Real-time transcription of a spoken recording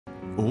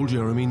All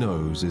Jeremy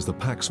knows is the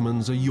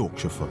Paxmans are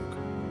Yorkshire folk.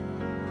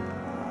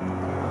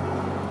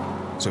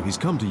 So he's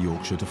come to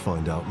Yorkshire to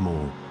find out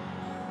more.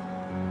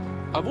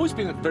 I've always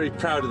been very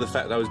proud of the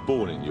fact that I was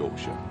born in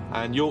Yorkshire.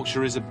 And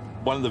Yorkshire is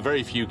one of the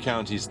very few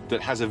counties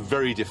that has a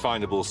very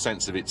definable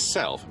sense of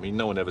itself. I mean,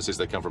 no one ever says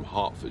they come from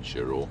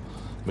Hertfordshire or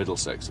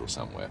Middlesex or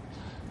somewhere.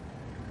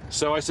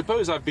 So I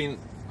suppose I've been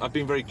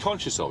very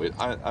conscious of it,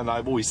 and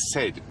I've always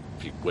said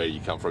where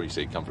you come from, you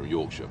say you come from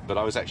Yorkshire. But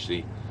I was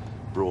actually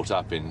brought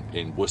up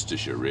in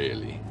Worcestershire,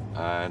 really.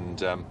 And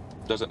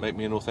does it make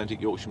me an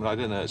authentic Yorkshireman? I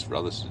don't know, it's for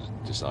others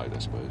to decide, I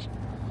suppose.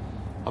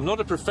 I'm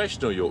not a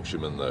professional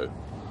Yorkshireman, though.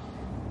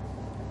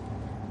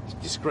 It's a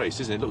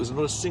disgrace, isn't it? Look, there's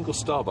not a single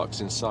Starbucks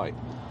in sight.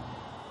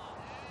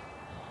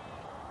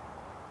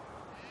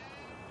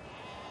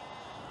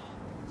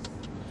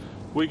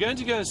 We're going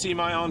to go and see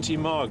my Auntie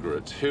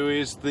Margaret, who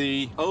is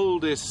the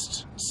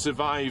oldest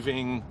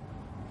surviving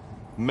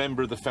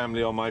member of the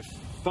family on my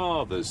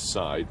father's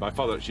side. My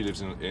father actually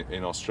lives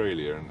in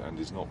Australia and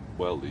is not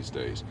well these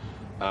days.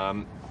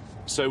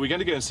 So we're going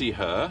to go and see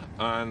her,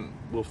 and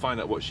we'll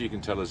find out what she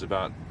can tell us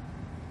about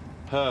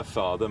her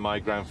father, my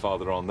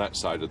grandfather on that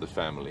side of the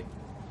family.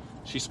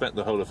 She spent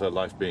the whole of her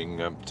life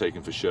being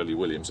taken for Shirley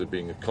Williams and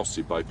being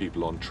accosted by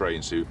people on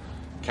trains who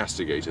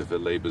castigate her for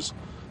Labour's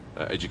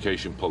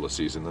education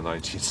policies in the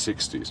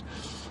 1960s.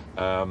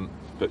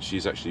 But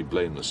she's actually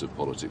blameless of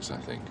politics, I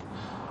think.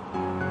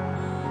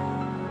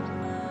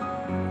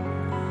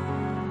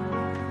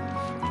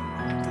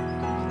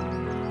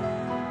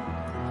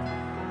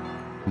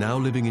 Now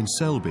living in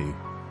Selby,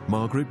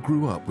 Margaret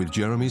grew up with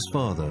Jeremy's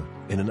father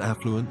in an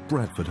affluent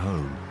Bradford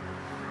home.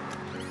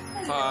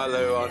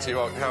 Hello, Auntie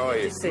Mark. How are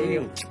you? Nice to see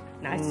you.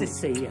 Nice to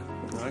see you.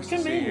 Nice to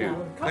see you.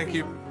 Thank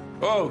you.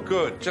 Oh,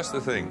 good. Just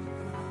the thing.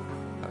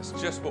 That's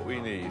just what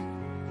we need.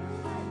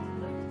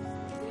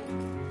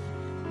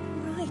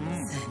 Right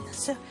then.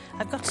 So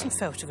I've got some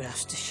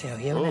photographs to show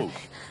you. Oh.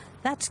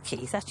 That's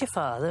Keith. That's your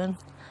father, and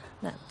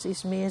that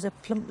is me as a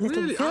plump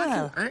little Really?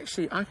 girl.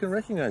 I can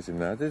recognise him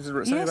now. There's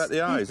something about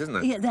the eyes, isn't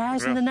there? Yeah, the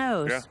eyes and the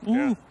nose.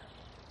 Yeah.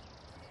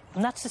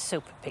 And that's a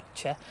super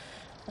picture.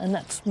 And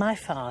that's my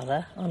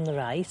father on the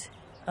right,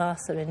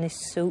 Arthur in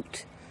his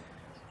suit.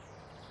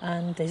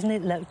 And isn't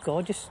it a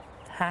gorgeous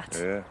hat?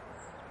 Yeah.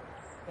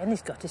 And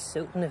he's got his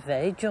suit and a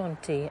very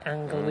jaunty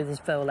angle with his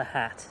bowler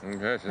hat.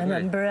 Yes, An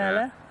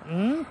umbrella.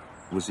 Yeah.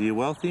 Was he a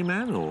wealthy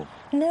man, or...?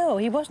 No,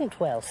 he wasn't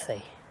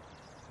wealthy.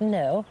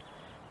 No.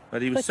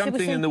 But he was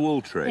something in the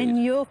wool trade. In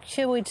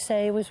Yorkshire, we'd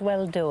say he was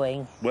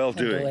well-doing.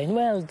 Well-doing?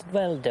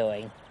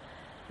 Well-doing,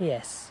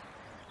 yes.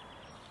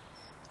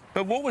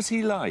 But what was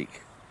he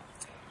like?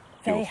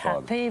 Very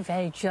happy,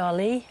 very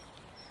jolly.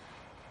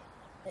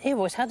 He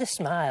always had a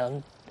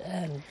smile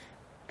and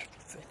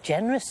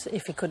generous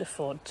if he could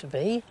afford to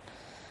be.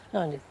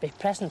 And he'd be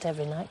present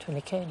every night when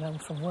he came home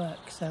from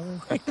work.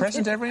 So a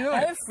present every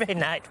night? Every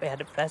night we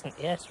had a present,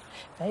 yes.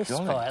 Very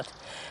Jolly. spoiled.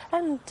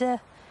 And, as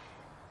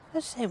I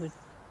say, we're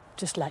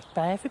just liked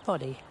by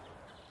everybody.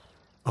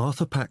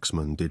 Arthur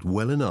Paxman did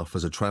well enough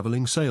as a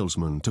travelling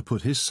salesman to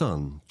put his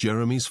son,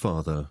 Jeremy's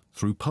father,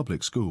 through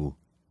public school.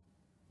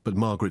 But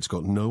Margaret's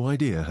got no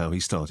idea how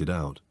he started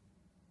out.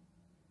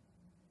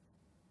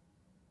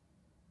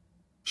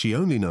 She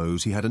only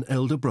knows he had an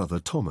elder brother,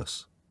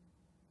 Thomas.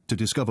 To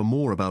discover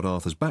more about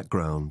Arthur's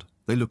background,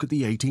 they look at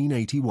the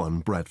 1881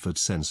 Bradford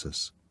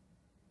census.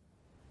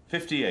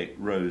 58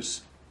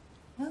 Rose.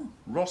 Oh.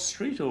 Ross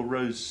Street or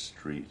Rose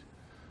Street?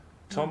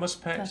 Thomas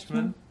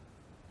Paxman,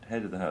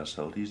 head of the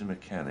household. He's a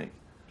mechanic.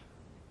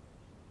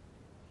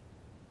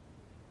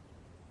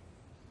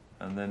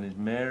 And then is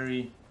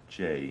Mary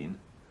Jane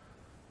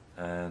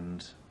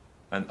and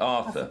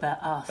Arthur.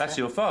 Arthur. That's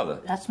your father?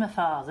 That's my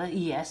father,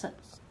 yes.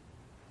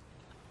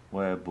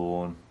 Where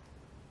born?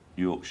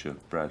 Yorkshire,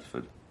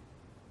 Bradford.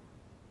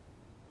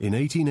 In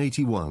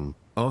 1881,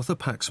 Arthur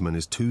Paxman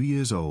is 2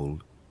 years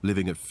old,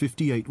 living at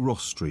 58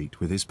 Ross Street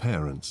with his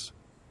parents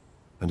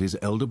and his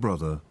elder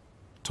brother,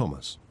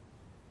 Thomas.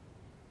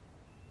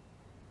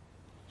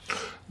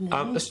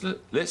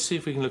 Let's see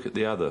if we can look at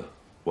the other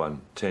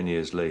one 10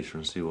 years later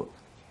and see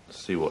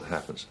what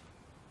happens.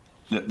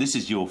 Look, this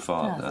is your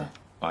father,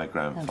 my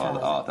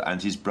grandfather Arthur,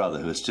 and his brother,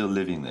 who are still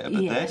living there.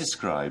 But they're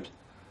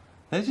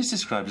just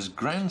described as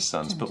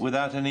grandsons, but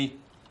without any.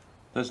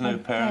 There's no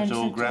parent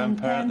or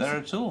grandparent there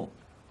at all.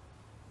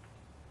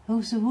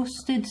 Who's a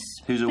worsted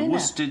spinner? Who's a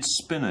worsted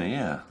spinner,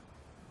 yeah.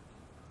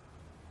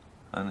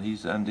 And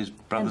his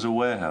brother's a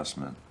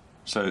warehouseman.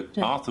 So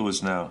Arthur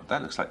was now.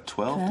 That looks like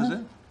 12, does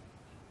it?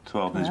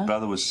 12, and his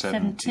brother was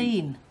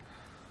 17.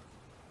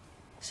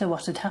 So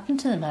what had happened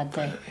to them? Had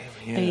they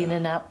been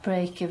an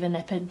outbreak of an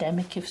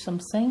epidemic of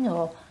something,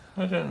 or...?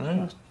 I don't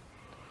know.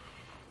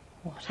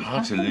 What had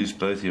Hard to happened? lose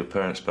both your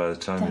parents by the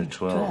time you're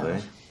 12, eh?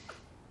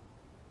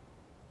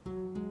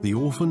 The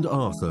orphaned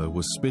Arthur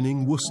was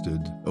spinning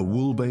worsted, a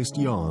wool-based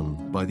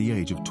yarn, by the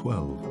age of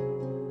 12.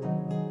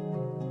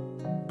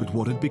 But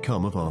what had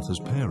become of Arthur's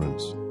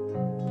parents?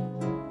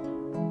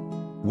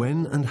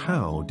 When and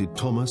how did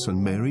Thomas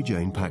and Mary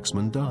Jane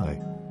Paxman die?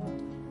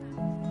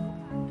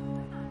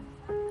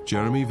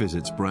 Jeremy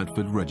visits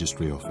Bradford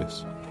Registry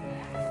Office.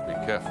 Be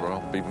careful,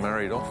 I'll be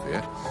married off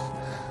here.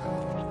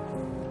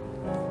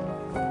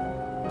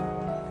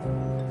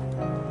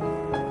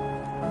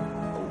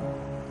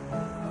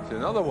 It's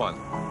another one.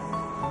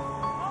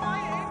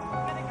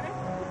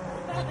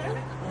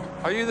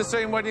 Are you the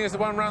same wedding as the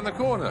one round the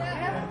corner?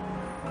 Yeah.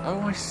 Oh,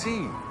 I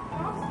see.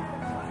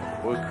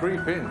 We'll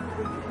creep in.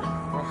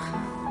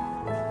 Oh.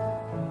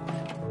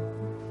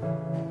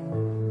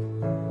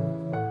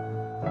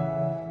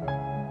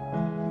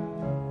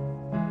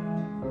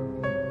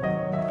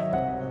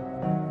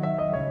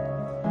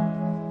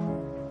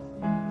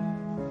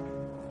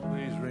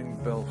 Please ring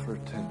bell for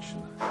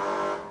attention.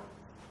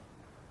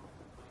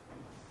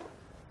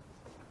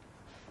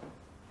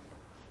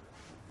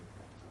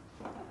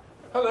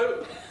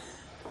 Hello.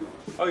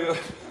 Oh, yeah.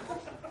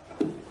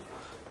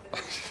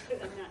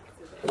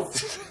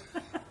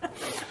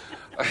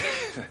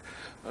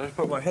 I just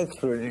put my head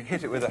through and you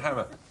hit it with a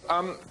hammer.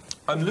 I'm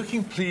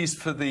looking, please,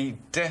 for the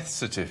death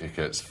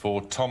certificates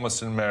for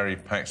Thomas and Mary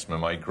Paxman,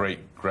 my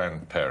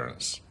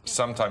great-grandparents,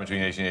 sometime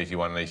between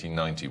 1881 and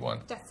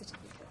 1891. Death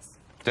certificates.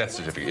 Death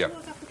certificate, yep.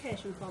 Those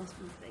application forms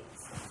from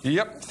please.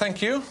 Yep,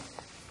 thank you.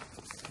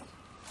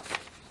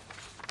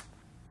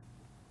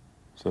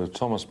 So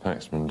Thomas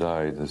Paxman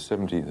died the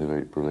 17th of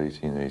April,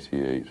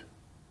 1888,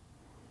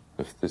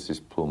 of phthisis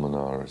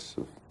pulmonaris,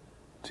 of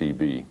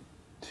TB,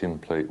 tin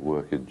plate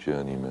worker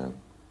journeyman,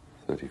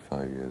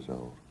 35 years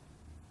old.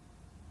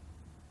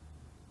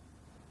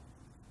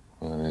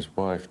 And his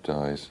wife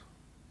dies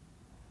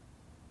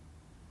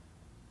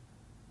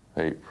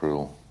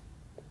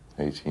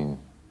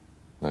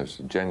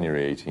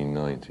January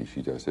 1890,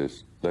 she dies. So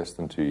it's less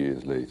than 2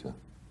 years later.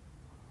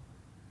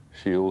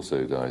 She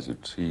also dies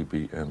of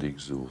TB and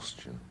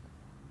exhaustion,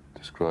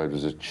 described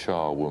as a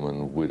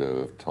charwoman widow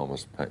of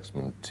Thomas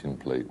Paxman, tin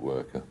plate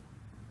worker.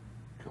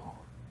 God.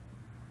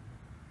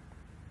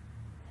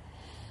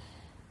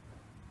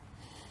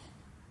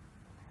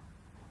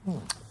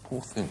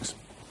 Poor things.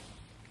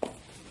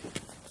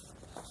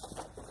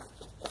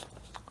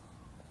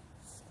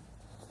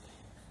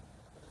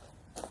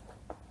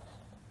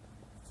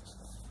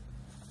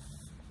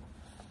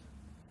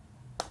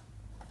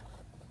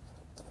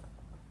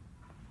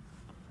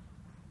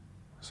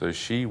 So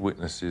she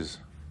witnesses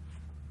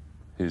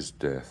his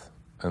death,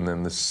 and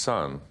then the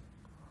son,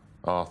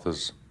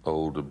 Arthur's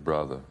older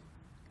brother,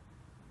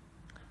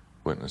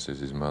 witnesses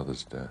his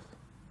mother's death.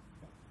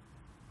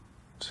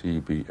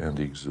 TB and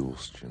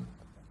exhaustion.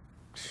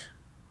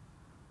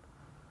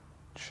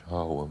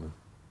 Charwoman.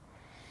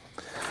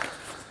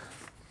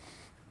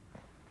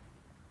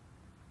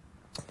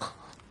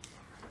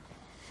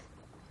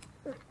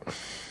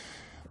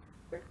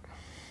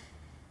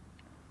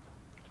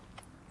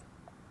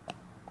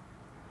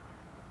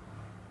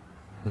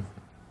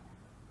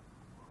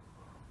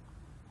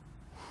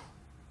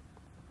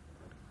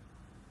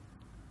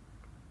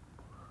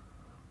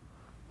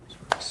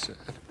 Sad.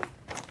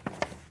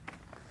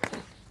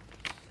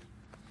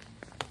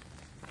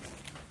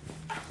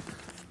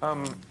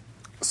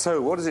 So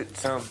what does it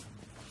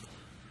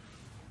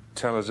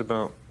tell us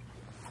about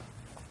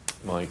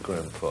my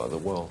grandfather?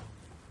 Well,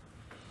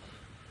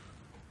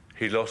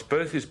 he lost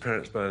both his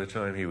parents by the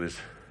time he was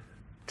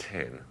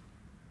 10,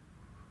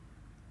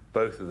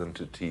 both of them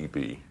to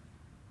TB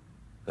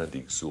and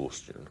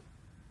exhaustion.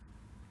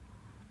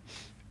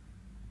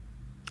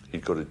 He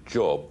got a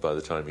job by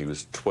the time he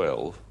was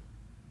 12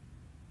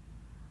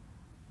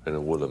 in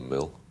a woolen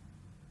mill.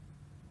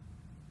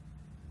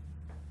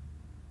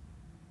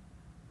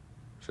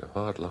 It's a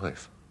hard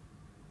life.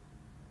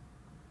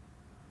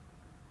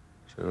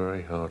 It's a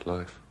very hard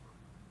life.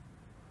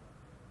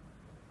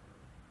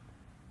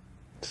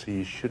 See,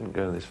 you shouldn't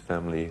go in this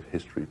family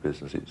history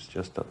business. It's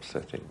just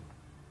upsetting.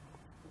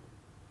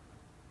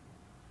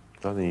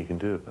 Nothing you can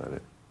do about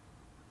it.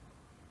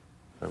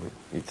 I mean,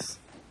 it's...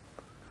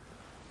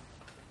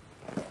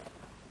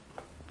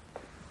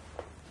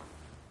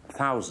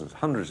 Thousands,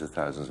 hundreds of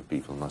thousands of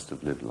people must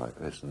have lived like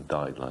this and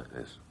died like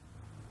this.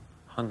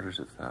 Hundreds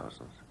of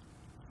thousands.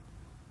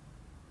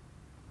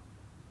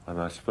 And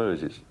I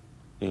suppose it's,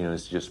 you know,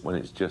 it's just when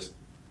it's just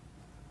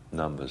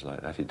numbers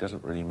like that, it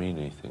doesn't really mean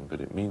anything, but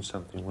it means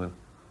something when...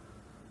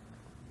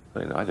 I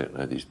mean, I don't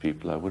know these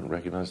people. I wouldn't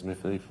recognise them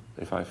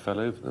if I fell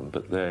over them,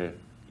 but they're,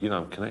 you know,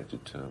 I'm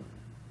connected to them.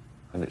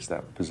 And it's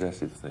that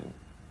possessive thing.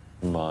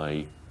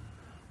 My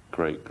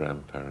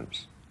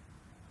great-grandparents.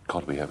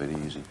 God, we have it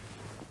easy.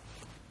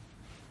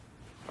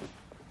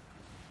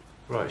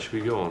 Right, should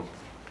we go on?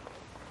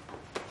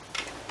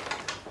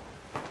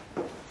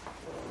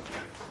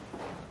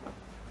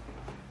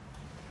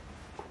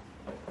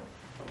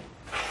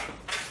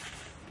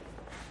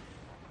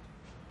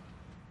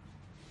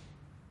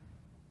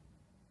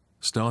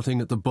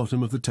 Starting at the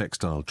bottom of the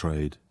textile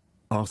trade,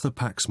 Arthur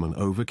Paxman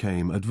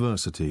overcame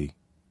adversity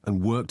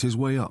and worked his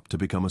way up to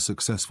become a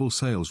successful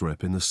sales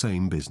rep in the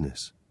same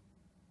business.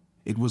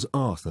 It was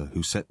Arthur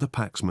who set the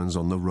Paxmans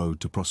on the road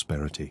to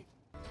prosperity.